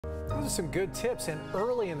some good tips, and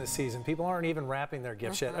early in the season, people aren't even wrapping their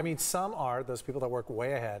gifts yet. I mean, some are, those people that work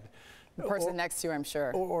way ahead. The person next to you, I'm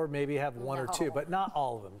sure. Or maybe have one or two, but not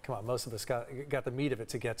all of them. Come on, most of us got the meat of it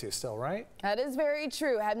to get to still, right? That is very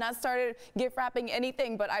true. I had not started gift wrapping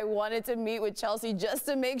anything, but I wanted to meet with Chelsea just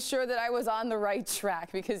to make sure that I was on the right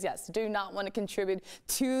track because, yes, do not want to contribute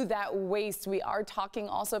to that waste. We are talking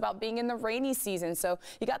also about being in the rainy season, so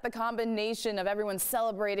you got the combination of everyone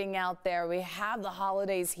celebrating out there. We have the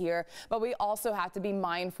holidays here, but we also have to be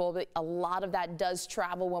mindful that a lot of that does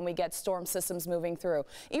travel when we get storm systems moving through.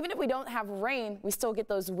 Even if we don't have rain, we still get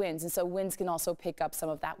those winds, and so winds can also pick up some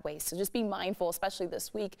of that waste. So just be mindful, especially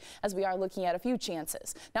this week, as we are looking at a few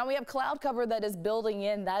chances. Now we have cloud cover that is building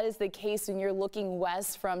in. That is the case when you're looking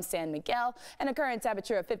west from San Miguel, and a current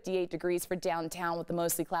temperature of 58 degrees for downtown with the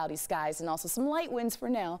mostly cloudy skies and also some light winds for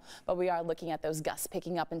now. But we are looking at those gusts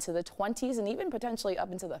picking up into the 20s and even potentially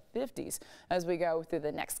up into the 50s as we go through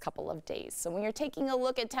the next couple of days. So when you're taking a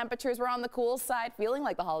look at temperatures, we're on the cool side, feeling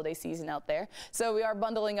like the holiday season out there. So we are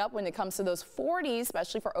bundling up when it comes to those 40s,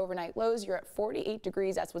 especially for overnight lows. You're at 48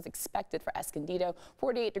 degrees. That's what's expected for Escondido.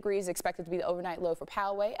 48 degrees expected to be the overnight low for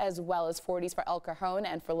Poway, as well as 40s for El Cajon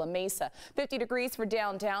and for La Mesa. 50 degrees for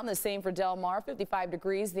downtown, the same for Del Mar. 55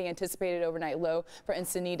 degrees, the anticipated overnight low for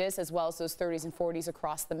Encinitas, as well as those 30s and 40s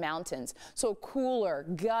across the mountains. So cooler,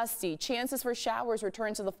 gusty, chances for showers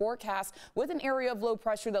return to the forecast with an area of low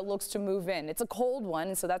pressure that looks to move in. It's a cold one,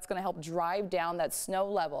 and so that's going to help drive down that snow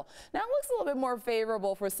level. Now it looks a little bit more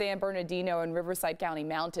favorable for San Bernardino and Riverside County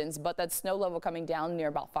mountains, but that snow level coming down near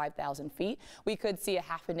about 5,000 feet. We could see a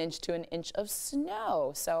half an inch to an inch of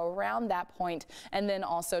snow. So around that point, and then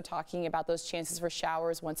also talking about those chances for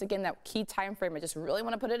showers. Once again, that key time frame, I just really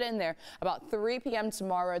want to put it in there. About 3 p.m.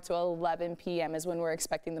 tomorrow to 11 p.m. is when we're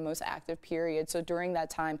expecting the most active period. So during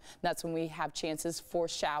that time, that's when we have chances for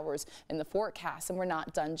showers in the forecast, and we're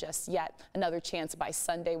not done just yet. Another chance by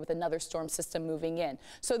Sunday with another storm system moving in.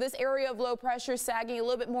 So this area of low pressure sagging a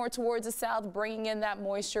little bit more towards the south, bringing in that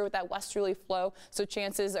moisture with that westerly flow. So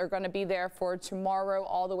chances are going to be there for tomorrow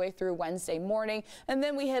all the way through Wednesday morning. And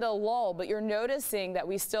then we hit a lull, but you're noticing that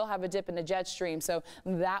we still have a dip in the jet stream. So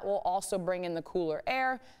that will also bring in the cooler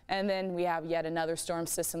air. And then we have yet another storm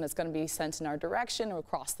system that's going to be sent in our direction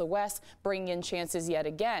across the west, bringing in chances yet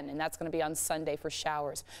again. And that's going to be on Sunday for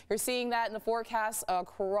showers. You're seeing that in the forecast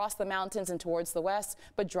across the mountains and towards the west,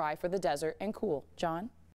 but dry for the desert and cool. John?